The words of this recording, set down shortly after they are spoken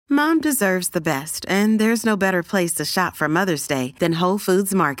Mom deserves the best, and there's no better place to shop for Mother's Day than Whole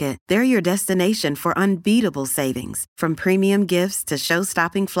Foods Market. They're your destination for unbeatable savings, from premium gifts to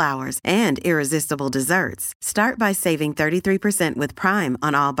show-stopping flowers and irresistible desserts. Start by saving 33% with Prime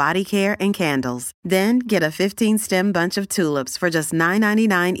on all body care and candles. Then get a 15-stem bunch of tulips for just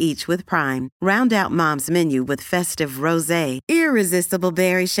 $9.99 each with Prime. Round out Mom's menu with festive rosé, irresistible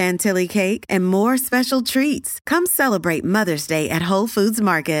berry chantilly cake, and more special treats. Come celebrate Mother's Day at Whole Foods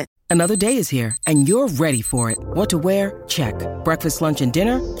Market. Another day is here, and you're ready for it. What to wear? Check. Breakfast, lunch, and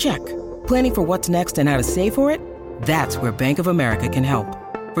dinner? Check. Planning for what's next and how to save for it? That's where Bank of America can help.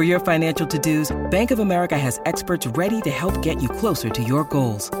 For your financial to-dos, Bank of America has experts ready to help get you closer to your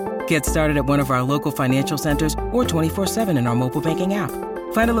goals. Get started at one of our local financial centers or 24/7 in our mobile banking app.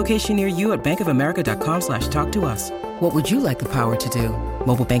 Find a location near you at bankofamerica.com/talktous. What would you like the power to do?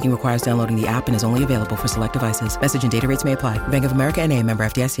 Mobile banking requires downloading the app and is only available for select devices. Message and data rates may apply. Bank of America N.A., member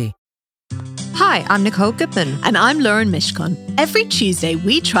FDIC. Hi, I'm Nicole Goodman. And I'm Lauren Mishcon. Every Tuesday,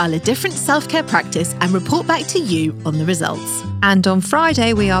 we trial a different self-care practice and report back to you on the results. And on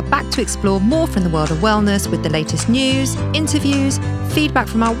Friday, we are back to explore more from the world of wellness with the latest news, interviews, feedback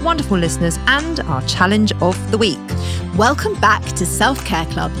from our wonderful listeners, and our challenge of the week. Welcome back to Self-Care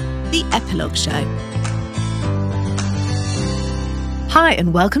Club, the Epilogue Show. Hi,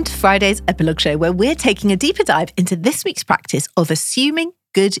 and welcome to Friday's Epilogue Show, where we're taking a deeper dive into this week's practice of assuming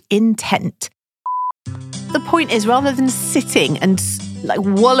good intent. The point is, rather than sitting and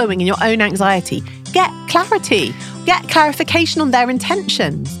wallowing in your own anxiety, get clarity, get clarification on their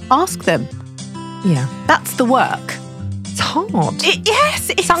intentions. Ask them. Yeah. That's the work. It's hard.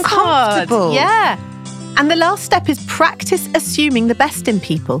 It's uncomfortable. Hard. Yeah. And the last step is practice assuming the best in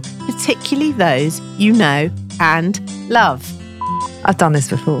people, particularly those you know and love. I've done this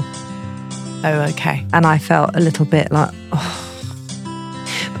before. Oh, okay. And I felt a little bit like,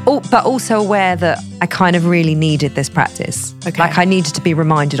 but also aware that I kind of really needed this practice. Okay. Like I needed to be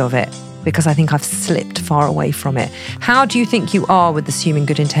reminded of it because I think I've slipped far away from it. How do you think you are with assuming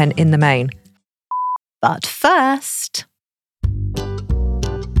good intent in the main? But first...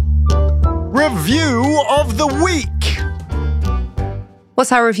 Review of the week.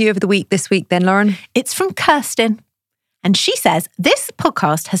 What's our review of the week this week then, Lauren? It's from Kirsten. And she says, this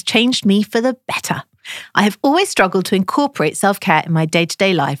podcast has changed me for the better. I have always struggled to incorporate self-care in my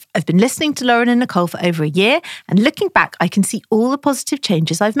day-to-day life. I've been listening to Lauren and Nicole for over a year, and looking back, I can see all the positive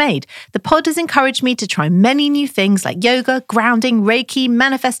changes I've made. The pod has encouraged me to try many new things like yoga, grounding, Reiki,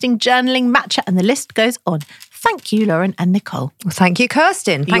 manifesting, journaling, matcha, and the list goes on. Thank you, Lauren and Nicole. Well, thank you,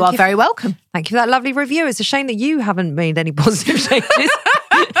 Kirsten. You are very welcome. Thank you for that lovely review. It's a shame that you haven't made any positive changes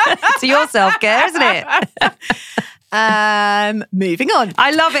to your self-care, isn't it? Moving on.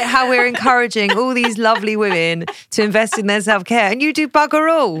 I love it how we're encouraging all these lovely women to invest in their self-care, and you do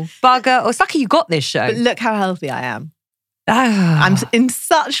bugger all. Bugger, or it's lucky you got this show. But look how healthy I am. I'm in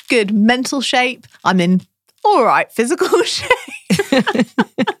such good mental shape. I'm in all right physical shape.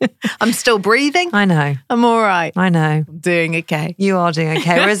 I'm still breathing. I know. I'm all right. I know. I'm doing okay. You are doing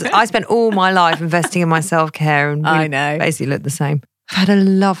okay. Whereas I spent all my life investing in my self-care and I know. Basically look the same. I've had a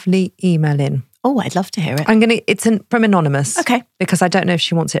lovely email in. Oh, I'd love to hear it. It's from Anonymous. Okay. Because I don't know if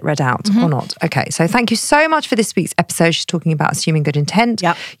she wants it read out or not. Okay. So thank you so much for this week's episode. She's talking about assuming good intent.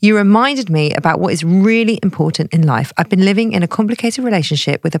 Yep. You reminded me about what is really important in life. I've been living in a complicated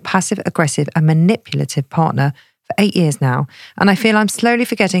relationship with a passive, aggressive and manipulative partner for 8 years now. And I feel I'm slowly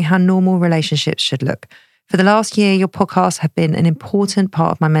forgetting how normal relationships should look. For the last year, your podcasts have been an important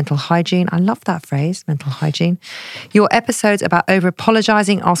part of my mental hygiene. I love that phrase, mental hygiene. Your episodes about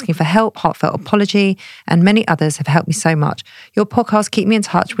over-apologizing, asking for help, heartfelt apology, and many others have helped me so much. Your podcasts keep me in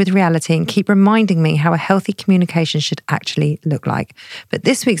touch with reality and keep reminding me how a healthy communication should actually look like. But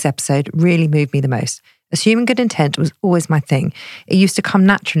this week's episode really moved me the most. Assuming good intent was always my thing. It used to come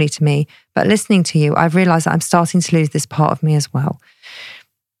naturally to me, but listening to you, I've realized that I'm starting to lose this part of me as well.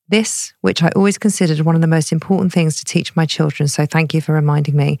 This, which I always considered one of the most important things to teach my children, so thank you for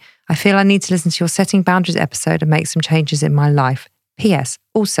reminding me. I feel I need to listen to your Setting Boundaries episode and make some changes in my life. P.S.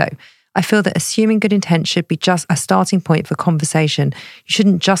 Also, I feel that assuming good intent should be just a starting point for conversation. You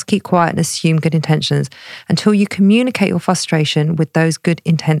shouldn't just keep quiet and assume good intentions. Until you communicate your frustration with those good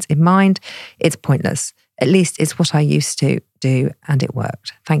intents in mind, it's pointless. At least it's what I used to do and it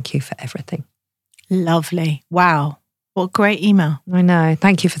worked. Thank you for everything. Lovely. Wow. What a great email. I know.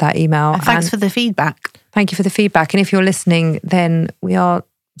 Thank you for that email. And thanks for the feedback. Thank you for the feedback. And if you're listening, then we are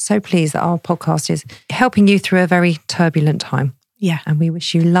so pleased that our podcast is helping you through a very turbulent time. Yeah. And we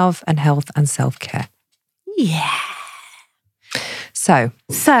wish you love and health and self-care. Yeah. So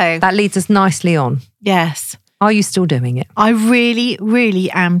that leads us nicely on. Yes. Are you still doing it? I really, really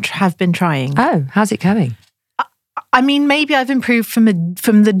have been trying. Oh, how's it going? I mean, maybe I've improved from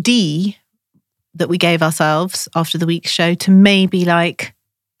the D that we gave ourselves after the week's show to maybe like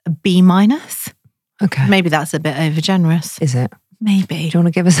a B-. Okay. Maybe that's a bit overgenerous. Is it? Maybe. Do you want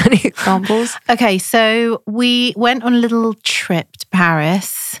to give us any examples? Okay, so we went on a little trip to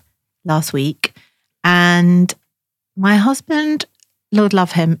Paris last week, and my husband, Lord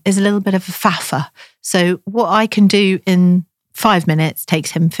love him, is a little bit of a faffer. So what I can do in 5 minutes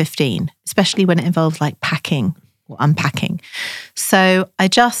takes him 15, especially when it involves like packing or unpacking. So I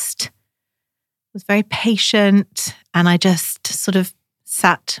just was very patient, and I just sort of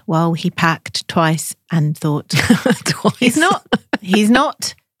sat while he packed twice and thought, Twice. He's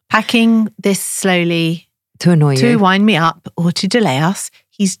not packing this slowly To annoy to you. wind me up or to delay us.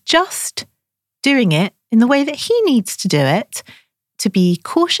 He's just doing it in the way that he needs to do it, to be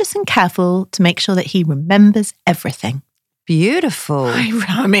cautious and careful to make sure that he remembers everything. Beautiful.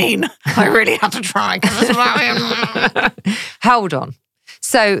 I mean, I really had to try. Hold on.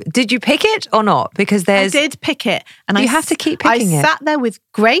 So did you pick it or not? Because I there's... did pick it. And You have to keep picking I it. sat there with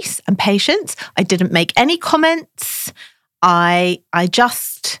grace and patience. I didn't make any comments. I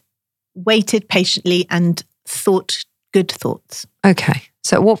just waited patiently and thought good thoughts Okay.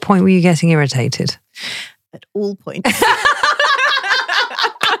 So at what point were you getting irritated? at all points.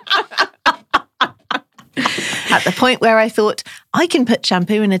 At the point where I thought, I can put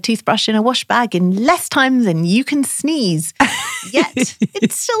shampoo and a toothbrush in a wash bag in less time than you can sneeze. Yet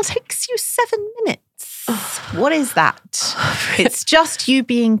it still takes you 7 minutes. What is that? It's just you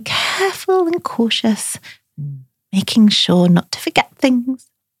being careful and cautious, making sure not to forget things.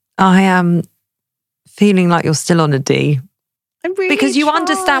 I am feeling like you're still on a D. I'm really Because you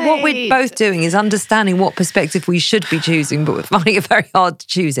understand what we're tried. both doing is understanding what perspective we should be choosing, but we're finding it very hard to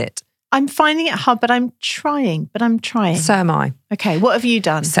choose it. I'm finding it hard, but I'm trying. So am I. Okay, what have you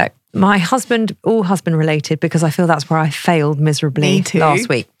done? So my husband, all husband related, because I feel that's where I failed miserably Me too. last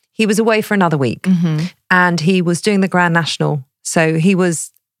week. He was away for another week and he was doing the Grand National. So he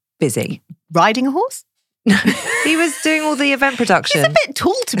was busy. Riding a horse? He was doing all the event production. He's a bit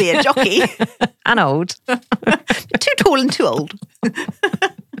tall to be a jockey. And old. Too tall and too old.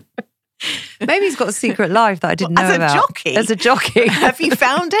 Maybe he's got a secret life that I didn't know As a about. jockey? As a jockey. Have you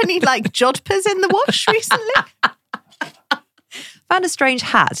found any like jodhpurs in the wash recently? Found a strange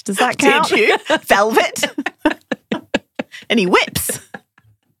hat. Does that count? Did you? Velvet? Any whips?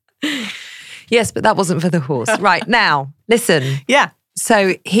 Yes, but that wasn't for the horse. Right, now, listen. Yeah.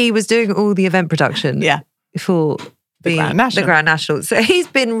 So he was doing all the event production Yeah. for The Grand National. The Grand National. So he's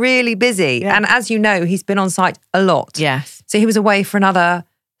been really busy. Yeah. And as you know, he's been on site a lot. Yes. So he was away for another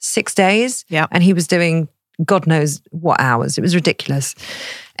 6 days. Yeah. And he was doing God knows what hours. It was ridiculous.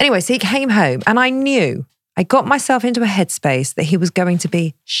 Anyway, so he came home and I got myself into a headspace that he was going to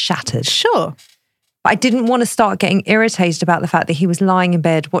be shattered. Sure. But I didn't want to start getting irritated about the fact that he was lying in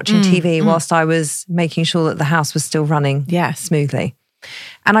bed watching TV whilst I was making sure that the house was still running Yes. smoothly.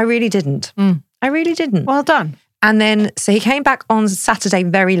 And I really didn't. I really didn't. Well done. And then, so he came back on Saturday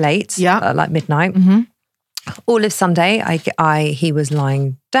very late, like midnight. All of Sunday, he was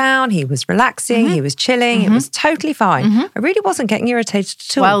lying down, he was relaxing, he was chilling, it was totally fine. I really wasn't getting irritated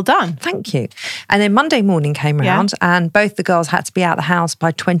at all. Well done. Thank you. And then Monday morning came around and both the girls had to be out of the house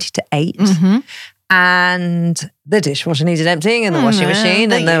by 20 to 8. And the dishwasher needed emptying and the washing machine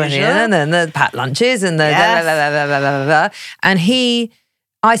the and the usual. and then the packed lunches and the Yes. blah, blah, blah, blah, blah, blah, blah. And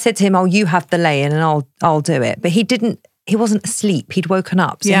I said to him, "Oh, you have the lay-in and I'll do it." But he wasn't asleep. He'd woken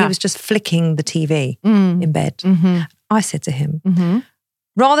up. So he was just flicking the TV in bed. I said to him,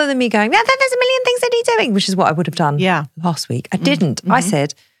 rather than me going, "Yeah, there's a million things that he's doing," which is what I would have done last week. I didn't. I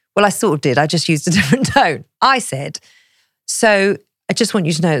said, well, I sort of did. I just used a different tone. I said, so I just want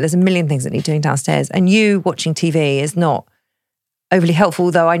you to know that there's a million things that need doing downstairs. And you watching TV is not overly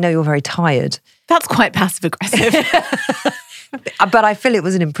helpful, though I know you're very tired. That's quite passive aggressive. But I feel it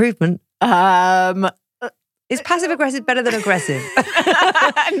was an improvement. Is passive aggressive better than aggressive?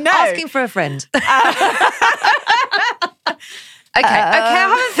 No. Asking for a friend. Okay, I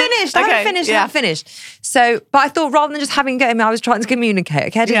haven't finished. So, but I thought rather than just having a go at him, I was trying to communicate.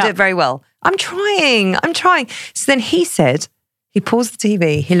 Okay, I didn't do it very well. I'm trying. So then he said, he paused the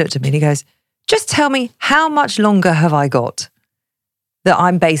TV, he looked at me and he goes, "Just tell me, how much longer have I got that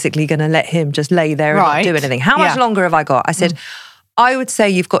I'm basically going to let him just lay there and not do anything? How much longer have I got?" I said, "I would say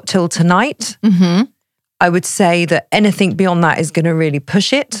you've got till tonight. I would say that anything beyond that is going to really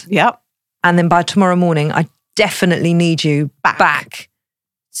push it. Yep. And then by tomorrow morning, I definitely need you back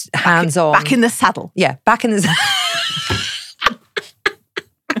hands on. Back in the saddle. Yeah, back in the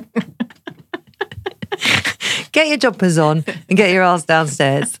Get your jumpers on and get your ass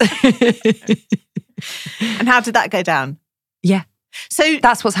downstairs. And how did that go down? Yeah. So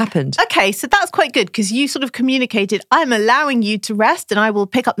that's what's happened. Okay, so that's quite good because you sort of communicated, I'm allowing you to rest and I will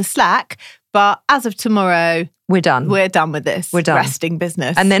pick up the slack. But as of tomorrow, we're done. We're done with this. We're done. Resting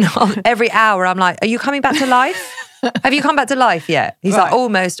business. And then every hour I'm like, are you coming back to life? Have you come back to life yet? He's like,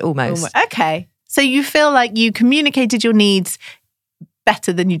 almost. Okay. So you feel like you communicated your needs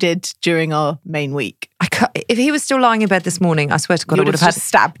better than you did during our main week. If he was still lying in bed this morning, I swear to God, I would have had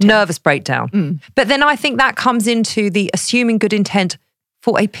stabbed nervous breakdown. But then I think that comes into the assuming good intent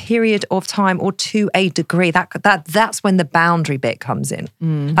for a period of time or to a degree. That's when the boundary bit comes in.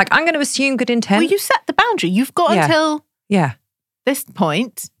 Like, I'm going to assume good intent. Well, you set the boundary. You've got until this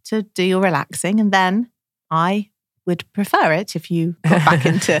point to do your relaxing, and then I would prefer it if you got back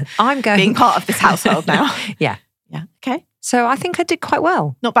into being part of this household now. Yeah. Okay. So I think I did quite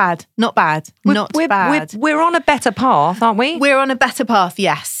well. Not bad. We're on a better path, aren't we? We're on a better path,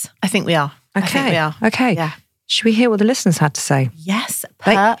 yes. I think we are. Okay. Yeah. Should we hear what the listeners had to say? Yes,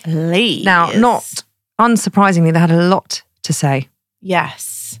 please. Now, not unsurprisingly, they had a lot to say.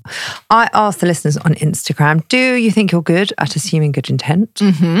 Yes. I asked the listeners on Instagram, do you think you're good at assuming good intent?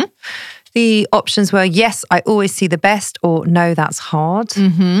 Mm-hmm. The options were, yes, I always see the best, or no, that's hard.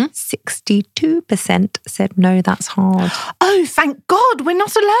 62% said, no, that's hard. Oh, thank God, we're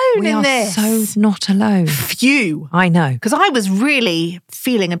not alone in this. We are so not alone. Phew. I know. Because I was really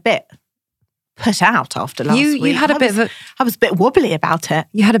feeling a bit put out after last week. You had I was a bit wobbly about it.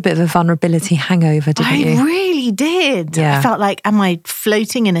 You had a bit of a vulnerability hangover, didn't you? I really did. Yeah. I felt like, am I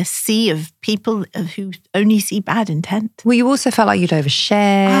floating in a sea of people who only see bad intent? Well, you also felt like you'd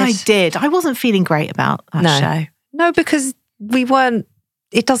overshared. I did. I wasn't feeling great about that show. No, because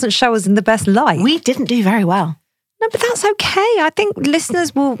it doesn't show us in the best light. We didn't do very well. No, but that's okay. I think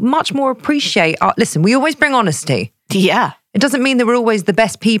listeners will much more appreciate listen, we always bring honesty. Yeah. It doesn't mean that we're always the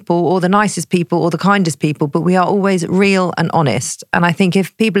best people or the nicest people or the kindest people, but we are always real and honest. And I think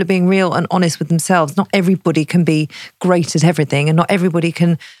if people are being real and honest with themselves, not everybody can be great at everything, and not everybody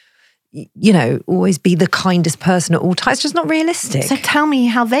can, always be the kindest person at all times. It's just not realistic. So tell me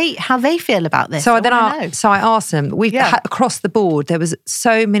how they feel about this. So I asked them, across the board, there was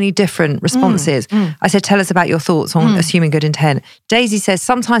so many different responses. I said, tell us about your thoughts on assuming good intent. Daisy says,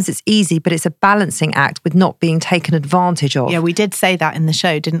 sometimes it's easy, but it's a balancing act with not being taken advantage of. Yeah, we did say that in the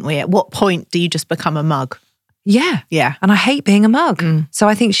show, didn't we? At what point do you just become a mug? Yeah. And I hate being a mug. So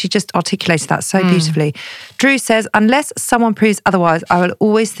I think she just articulated that so beautifully. Drew says, unless someone proves otherwise, I will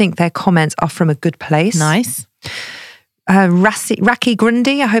always think their comments are from a good place. Nice. Raki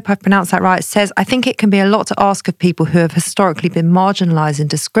Grundy, I hope I pronounced that right, says, I think it can be a lot to ask of people who have historically been marginalised and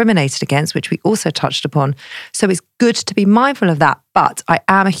discriminated against, which we also touched upon. So it's good to be mindful of that. But I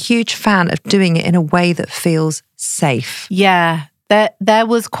am a huge fan of doing it in a way that feels safe. Yeah. There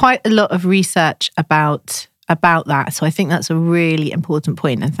was quite a lot of research about that. So I think that's a really important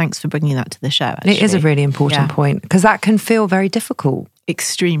point. And thanks for bringing that to the show, actually. It is a really important point because that can feel very difficult.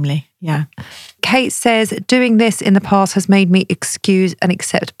 Extremely, yeah. Kate says, doing this in the past has made me excuse and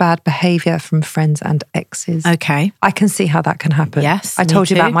accept bad behaviour from friends and exes. Okay. I can see how that can happen. Yes, I told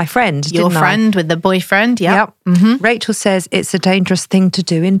you about my friend, Your didn't friend with the boyfriend, Yep. Rachel says, it's a dangerous thing to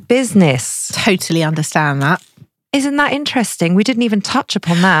do in business. Totally understand that. Isn't that interesting? We didn't even touch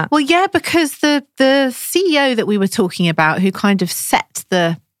upon that. Well, yeah, because the CEO that we were talking about, who kind of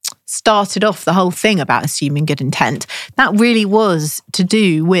started off the whole thing about assuming good intent, that really was to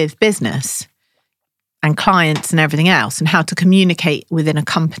do with business and clients and everything else and how to communicate within a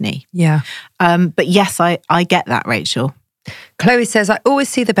company. Yeah. But yes, I get that, Rachel. Chloe says, I always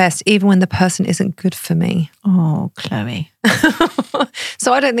see the best even when the person isn't good for me. Oh, Chloe.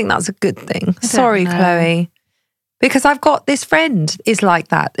 So I don't think that's a good thing. Sorry, Chloe. Because I've got this friend is like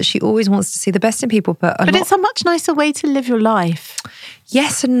that she always wants to see the best in people. But it's a much nicer way to live your life.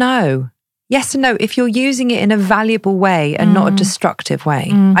 Yes and no. Yes and no. If you're using it in a valuable way and not a destructive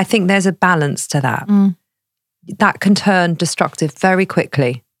way, I think there's a balance to that. That can turn destructive very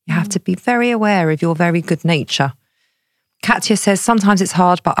quickly. You have to be very aware of your very good nature. Katya says, sometimes it's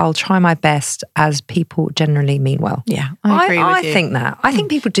hard, but I'll try my best as people generally mean well. Yeah, I agree with you. I think that. I think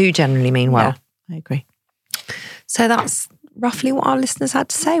people do generally mean well. Yeah, I agree. So that's roughly what our listeners had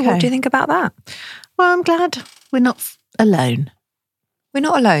to say. Okay. What do you think about that? Well, I'm glad we're not alone. We're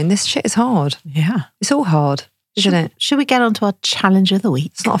not alone. This shit is hard. Yeah. It's all hard, isn't it? Should we get on to our challenge of the week?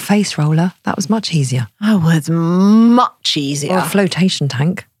 It's not a face roller. That was much easier. Oh, it's much easier. Or a flotation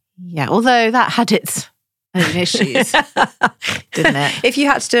tank. Yeah, although that had its own issues, didn't it? If you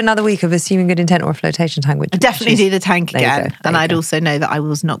had to do another week of assuming good intent or a flotation tank, I'd definitely do the tank again. And I'd go. also know that I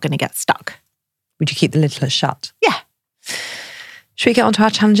was not going to get stuck. Would you keep the lid shut? Yeah. Should we get on to our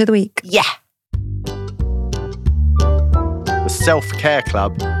challenge of the week? Yeah. The Self-Care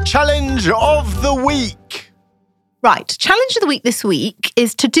Club Challenge of the Week. Right. Challenge of the week this week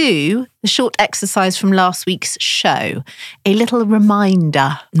is to do the short exercise from last week's show. A little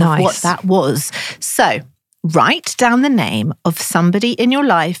reminder of what that was. So write down the name of somebody in your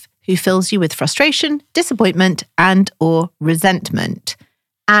life who fills you with frustration, disappointment, and or resentment.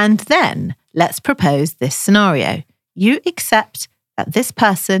 And then let's propose this scenario. You accept that this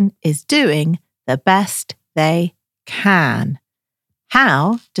person is doing the best they can.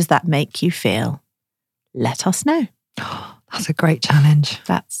 How does that make you feel? Let us know. That's a great challenge.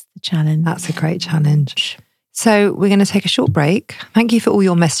 That's the challenge. That's a great challenge. So we're going to take a short break. Thank you for all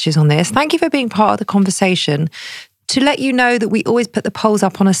your messages on this. Thank you for being part of the conversation. To let you know that we always put the polls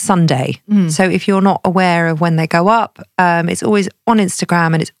up on a Sunday. So if you're not aware of when they go up, it's always on Instagram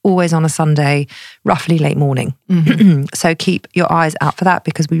and it's always on a Sunday, roughly late morning. So keep your eyes out for that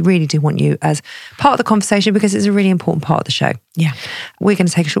because we really do want you as part of the conversation because it's a really important part of the show. Yeah. We're going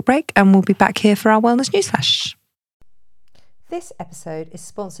to take a short break and we'll be back here for our Wellness Newsflash. This episode is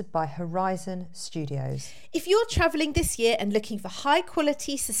sponsored by Horizon Studios. If you're travelling this year and looking for high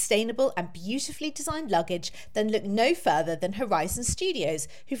quality, sustainable and beautifully designed luggage, then look no further than Horizon Studios,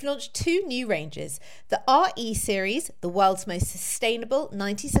 who've launched 2 new ranges. The RE series, the world's most sustainable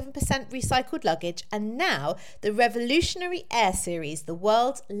 97% recycled luggage, and now the revolutionary Air series, the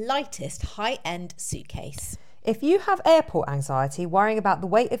world's lightest high-end suitcase. If you have airport anxiety, worrying about the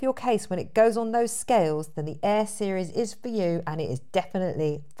weight of your case when it goes on those scales, then the Air series is for you and it is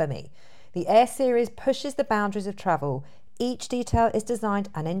definitely for me. The Air series pushes the boundaries of travel. Each detail is designed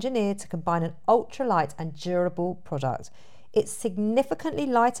and engineered to combine an ultralight and durable product. It's significantly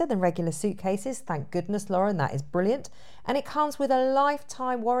lighter than regular suitcases, thank goodness, Lauren, that is brilliant. And it comes with a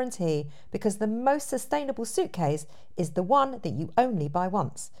lifetime warranty because the most sustainable suitcase is the one that you only buy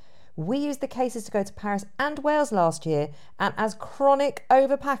once. We used the cases to go to Paris and Wales last year, and as chronic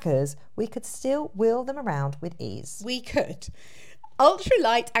overpackers, we could still wheel them around with ease. We could.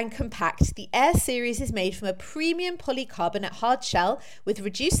 Ultralight and compact, the Air series is made from a premium polycarbonate hard shell with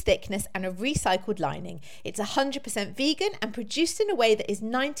reduced thickness and a recycled lining. It's 100% vegan and produced in a way that is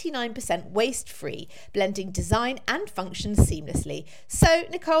 99% waste-free, blending design and function seamlessly. So,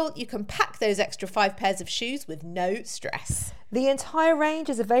 Nicole, you can pack those extra 5 pairs of shoes with no stress. The entire range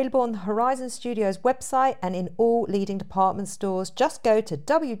is available on the Horizon Studios website and in all leading department stores. Just go to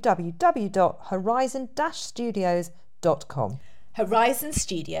www.horizon-studios.com. Horizon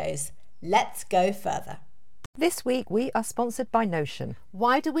Studios. Let's go further. This week we are sponsored by Notion.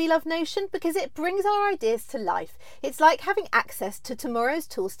 Why do we love Notion? Because it brings our ideas to life. It's like having access to tomorrow's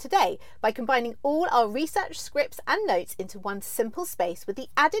tools today by combining all our research, scripts and notes into one simple space with the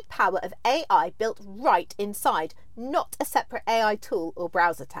added power of AI built right inside, not a separate AI tool or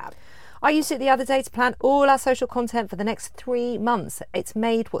browser tab. I used it the other day to plan all our social content for the next 3 months. It's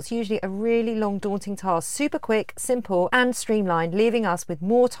made what's usually a really long, daunting task super quick, simple and streamlined, leaving us with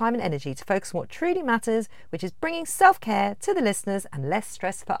more time and energy to focus on what truly matters, which is bringing self-care to the listeners and less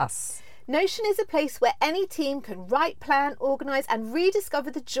stress for us. Notion is a place where any team can write, plan, organise and rediscover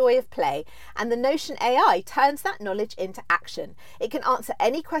the joy of play, and the Notion AI turns that knowledge into action. It can answer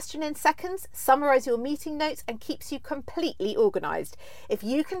any question in seconds, summarise your meeting notes and keeps you completely organised. If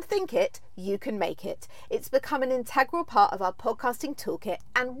you can think it, you can make it. It's become an integral part of our podcasting toolkit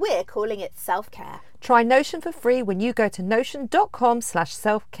and we're calling it self-care. Try Notion for free when you go to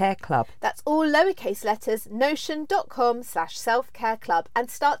notion.com/selfcareclub. That's all lowercase letters, notion.com/selfcareclub, and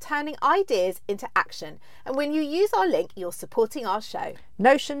start turning ideas into action. And when you use our link, you're supporting our show.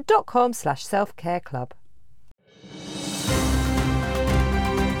 Notion.com/selfcareclub.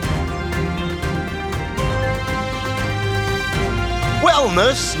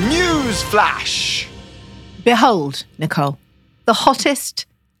 Wellness News Flash. Behold, Nicole, the hottest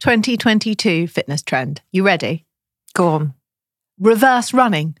 2022 fitness trend. You ready? Go on. Reverse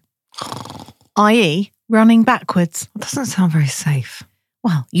running, i.e. running backwards. That doesn't sound very safe.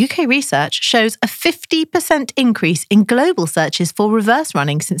 Well, UK research shows a 50% increase in global searches for reverse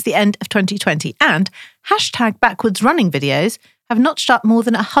running since the end of 2020, and #backwards running videos have notched up more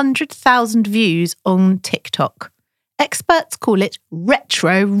than 100,000 views on TikTok. Experts call it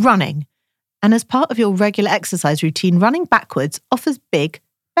retro running. And as part of your regular exercise routine, running backwards offers big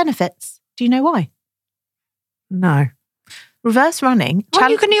benefits. Do you know why? No. Reverse running...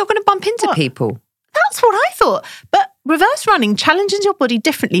 You're going to bump into people. That's what I thought. But reverse running challenges your body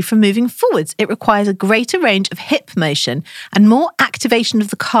differently from moving forwards. It requires a greater range of hip motion and more activation of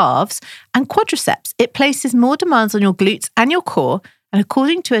the calves and quadriceps. It places more demands on your glutes and your core And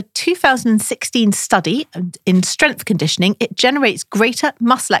according to a 2016 study in strength conditioning, it generates greater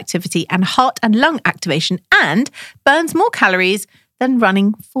muscle activity and heart and lung activation and burns more calories than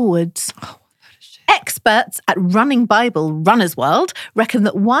running forwards. Experts at Running Bible Runner's World reckon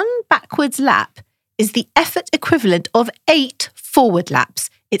that one backwards lap is the effort equivalent of 8 forward laps.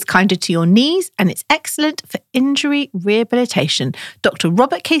 It's kinder to your knees and it's excellent for injury rehabilitation. Dr.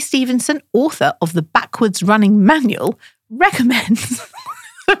 Robert K. Stevenson, author of the Backwards Running Manual, recommends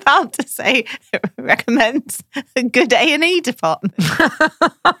a good A&E department.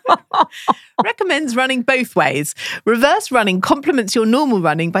 Recommends running both ways. Reverse running complements your normal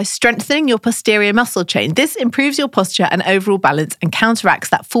running by strengthening your posterior muscle chain. This improves your posture and overall balance and counteracts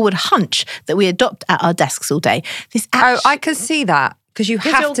that forward hunch that we adopt at our desks all day. I can see that. Because you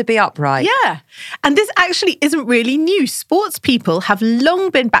have to be upright. Yeah. And this actually isn't really new. Sports people have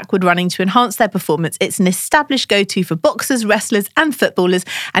long been backward running to enhance their performance. It's an established go-to for boxers, wrestlers and footballers,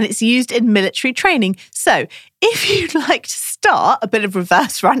 and it's used in military training. So if you'd like to start a bit of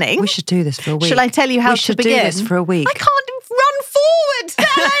reverse running... We should do this for a week. Shall I tell you how to begin? We should do this for a week. I can't run forward,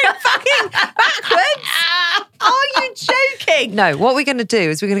 let alone fucking backwards. Are you joking? No, what we're going to do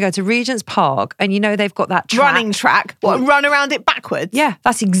is we're going to go to Regent's Park and they've got that track. Running track. What, run around it backwards? Yeah,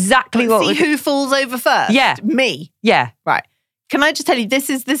 that's exactly what See who falls over first? Yeah. Me. Yeah. Right. Can I just tell you, this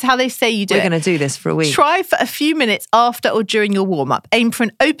is how they say you do it. We're going to do this for a week. Try for a few minutes after or during your warm-up. Aim for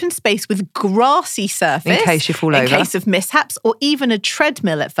an open space with grassy surface. In case you fall over. In case of mishaps, or even a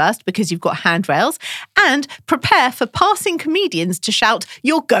treadmill at first because you've got handrails. And prepare for passing comedians to shout,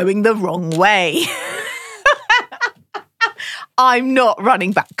 "You're going the wrong way." I'm not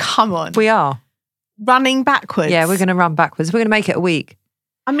running back. Come on. We are. Running backwards. Yeah, we're going to run backwards. We're going to make it a week.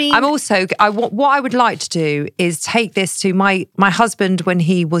 I mean, what I would like to do is take this to my husband when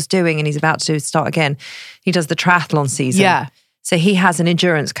he was doing, and he's about to start again, he does the triathlon season. Yeah. So he has an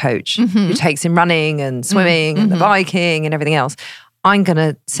endurance coach who takes him running and swimming and the biking and everything else. I'm going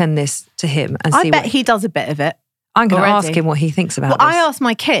to send this to him and see. I bet he does a bit of it. I'm going to ask him what he thinks about this. I asked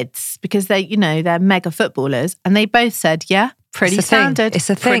my kids because they're mega footballers, and they both said, yeah, pretty standard. It's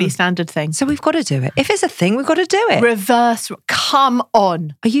a thing. Pretty standard thing. So we've got to do it. If it's a thing, we've got to do it. Reverse. Come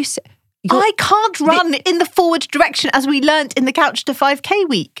on. Are you? I can't run in the forward direction as we learnt in the Couch to 5K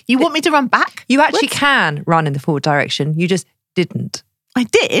week. You want me to run back? You actually can run in the forward direction. You just didn't. I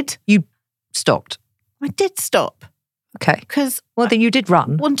did. You stopped. I did stop. Okay. Because then you did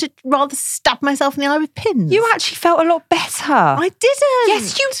run. Wanted rather stab myself in the eye with pins. You actually felt a lot better. I didn't.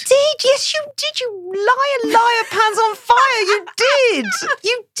 Yes, you did. Yes, you did. You liar, pants on fire. You did.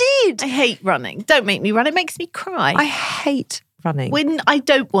 You did. I hate running. Don't make me run. It makes me cry. I hate running. When I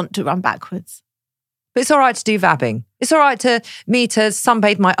don't want to run backwards. But it's all right to do vabbing. It's all right to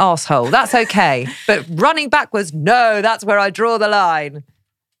sunbathe my arsehole. That's okay. But running backwards, no, that's where I draw the line.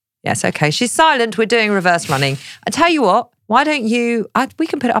 Yes, okay. She's silent. We're doing reverse running. I tell you what, why don't you... we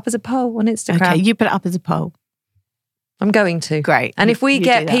can put it up as a poll on Instagram. Okay, you put it up as a poll. I'm going to. Great. And if we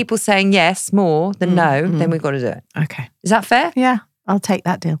get people saying yes more than no, then we've got to do it. Okay. Is that fair? Yeah, I'll take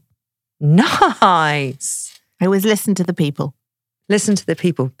that deal. Nice. I always listen to the people. Listen to the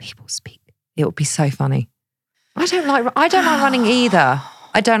people. People speak. It would be so funny. I don't like running either.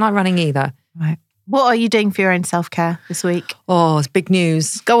 I don't like running either. Right. What are you doing for your own self-care this week? Oh, it's big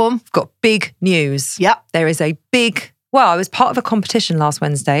news. Go on. I've got big news. Yep. There is a big... Well, I was part of a competition last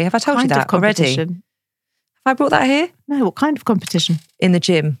Wednesday. Have I told you that already? Have I brought that here? No, what kind of competition? In the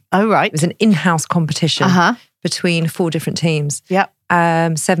gym. Oh, right. It was an in-house competition between 4 different teams. Yep.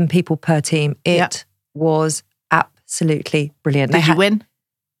 7 people per team. It was absolutely brilliant. Did you win?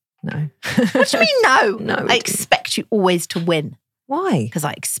 No. What do you mean no? No. I expect you always to win. Why? Because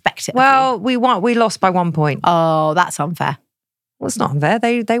I expect it. Well, we lost by 1 point. Oh, that's unfair. Well, it's not unfair.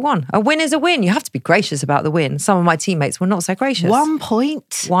 They won. A win is a win. You have to be gracious about the win. Some of my teammates were not so gracious. 1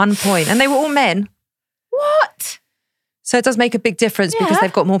 point? 1 point. And they were all men. What? So it does make a big difference because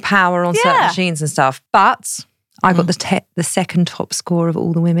they've got more power on certain machines and stuff. But I got the second top score of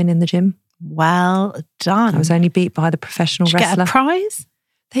all the women in the gym. Well done. I was only beat by the professional Did you wrestler. get a prize?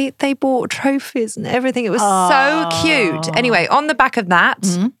 They bought trophies and everything. It was so cute. Anyway, on the back of that,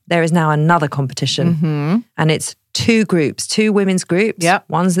 there is now another competition. And it's 2 groups, 2 women's groups. Yep.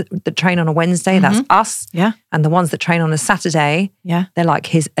 Ones that train on a Wednesday, that's us. Yeah. And the ones that train on a Saturday, they're like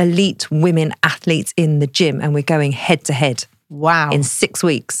his elite women athletes in the gym. And we're going head to head. Wow. In 6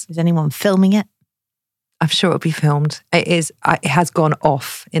 weeks. Is anyone filming it? I'm sure it'll be filmed. It has gone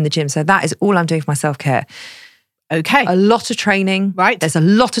off in the gym. So that is all I'm doing for my self-care. Okay. A lot of training. Right. There's a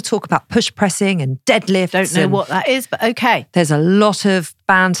lot of talk about push pressing and deadlifts. Don't know what that is, but okay. There's a lot of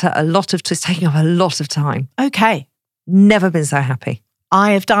banter, it's taking up a lot of time. Okay. Never been so happy.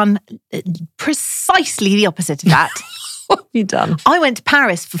 I have done precisely the opposite of that. What have you done? I went to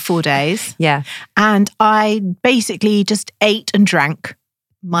Paris for 4 days. Yeah. And I basically just ate and drank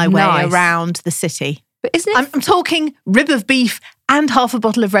my way around the city. But isn't it? I'm talking rib of beef and half a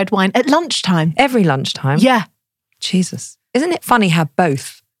bottle of red wine at lunchtime. Every lunchtime? Yeah. Jesus. Isn't it funny how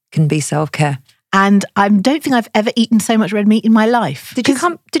both can be self-care? And I don't think I've ever eaten so much red meat in my life. Did you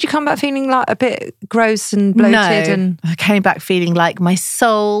come back feeling like a bit gross and bloated? No, I came back feeling like my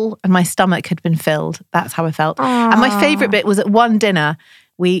soul and my stomach had been filled. That's how I felt. Aww. And my favourite bit was at one dinner,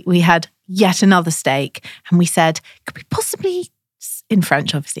 we had yet another steak, and we said, could we possibly, in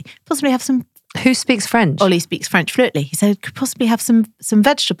French obviously, possibly have some... Who speaks French? Ollie speaks French fluently. He said, could possibly have some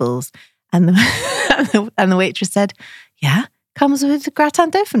vegetables. And the waitress said, yeah. Comes with the gratin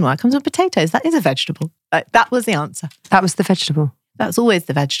dauphinois, comes with potatoes. That is a vegetable. That was the answer. That was the vegetable. That's always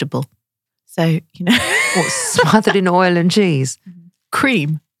the vegetable. So, you know. What, smothered in oil and cheese?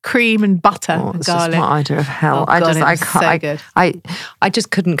 Cream and butter and it's garlic. Just my idea of hell. Oh, God, I can't. I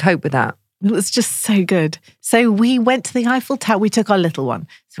just couldn't cope with that. It was just so good. So we went to the Eiffel Tower. We took our little one.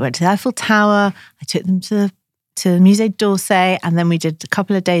 So we went to the Eiffel Tower. I took them to Musée d'Orsay, and then we did a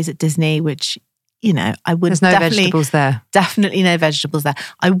couple of days at Disney, which... You know, I would There's no vegetables there. Definitely no vegetables there.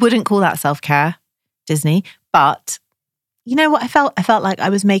 I wouldn't call that self-care, Disney. But you know what I felt? I felt like I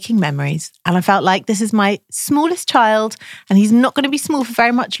was making memories. And I felt like this is my smallest child and he's not going to be small for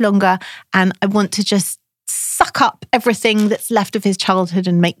very much longer. And I want to just suck up everything that's left of his childhood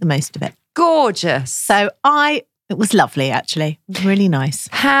and make the most of it. Gorgeous. So it was lovely, actually. It was really nice.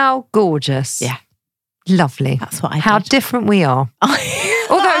 How gorgeous. Yeah. Lovely. That's what I How did. different we are.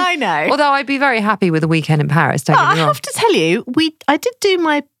 I know. Although I'd be very happy with a weekend in Paris, don't get me I wrong. have to tell you, I did do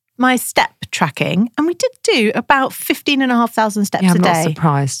my step tracking, and we did do about 15,500 steps I'm a day. not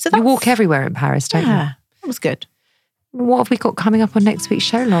surprised. So you walk everywhere in Paris, don't you? Yeah, that was good. What have we got coming up on next week's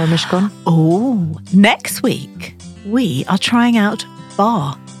show, Laura Mishcon? Oh, next week we are trying out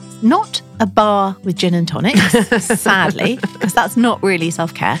bar. Not a bar with gin and tonics, sadly, because that's not really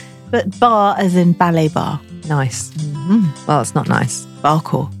self-care, but bar as in ballet bar. Nice. Mm-hmm. Well, it's not nice.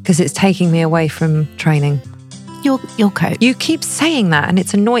 Barcore. Because it's taking me away from training. You'll cope. You keep saying that and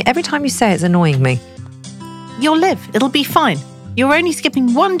it's annoying. Every time you say it, it's annoying me. You'll live. It'll be fine. You're only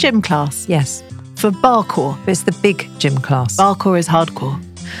skipping one gym class. Yes. For barcore. But it's the big gym class. Barcore is hardcore.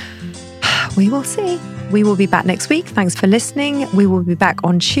 We will see. We will be back next week. Thanks for listening. We will be back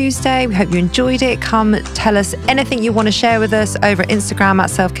on Tuesday. We hope you enjoyed it. Come tell us anything you want to share with us over Instagram at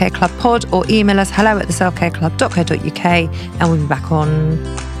selfcareclubpod or email us hello@theselfcareclub.co.uk and we'll be back on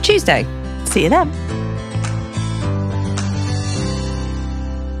Tuesday. See you then.